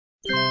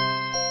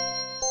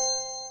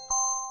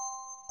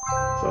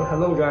So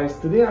hello guys,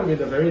 today I'm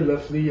with a very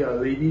lovely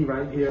lady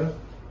right here.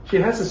 She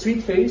has a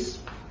sweet face,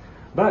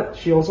 but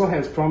she also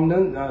has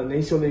prominent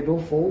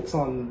nasolabial folds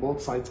on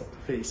both sides of the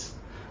face.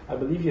 I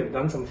believe you have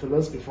done some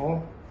fillers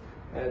before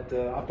at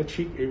the upper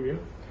cheek area.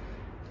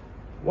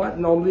 What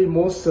normally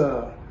most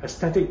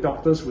aesthetic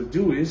doctors would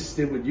do is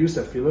they would use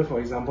a filler, for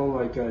example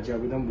like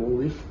Javidam Bowl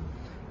Lift,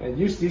 and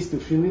use this to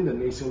fill in the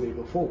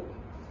nasolabial fold.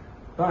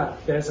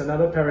 But there's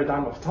another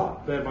paradigm of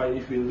thought whereby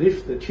if we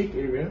lift the cheek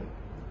area,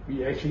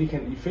 we actually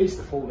can efface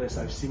the fold as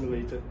I've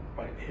simulated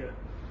right here.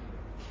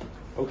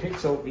 Okay,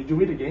 so we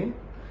do it again.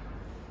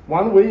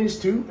 One way is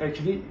to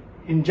actually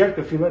inject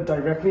the filler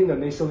directly in the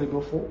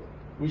nasolabial fold,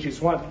 which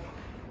is what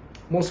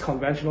most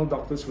conventional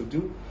doctors would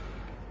do.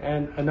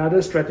 And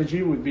another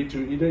strategy would be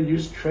to either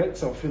use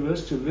threads or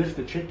fillers to lift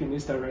the cheek in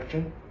this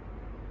direction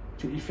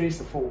to efface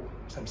the fold,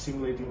 as I'm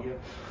simulating here.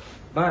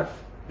 But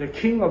the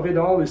king of it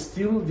all is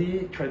still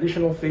the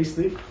traditional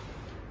facelift,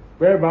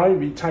 whereby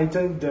we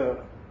tighten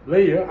the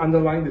layer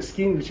underlying the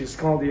skin, which is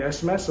called the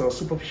SMAS or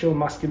superficial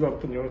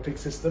musculoaponeurotic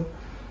system,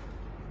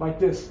 like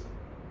this.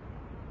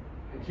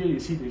 And here you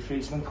see the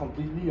effacement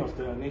completely of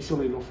the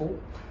nasolabial fold.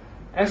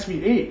 As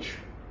we age,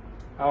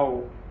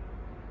 our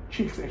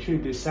cheeks actually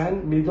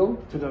descend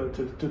middle to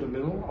the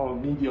middle, or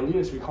medially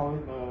as we call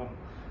it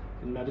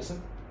in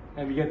medicine,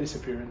 and we get this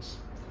appearance.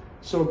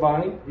 So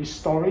by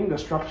restoring the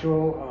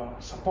structural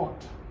support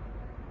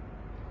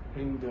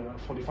in the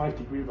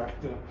 45-degree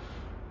vector,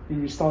 we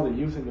restore the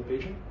youth in the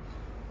patient,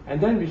 and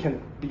then we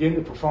can begin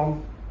to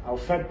perform our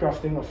fat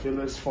grafting of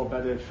fillers for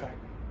better effect.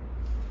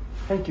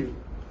 Thank you.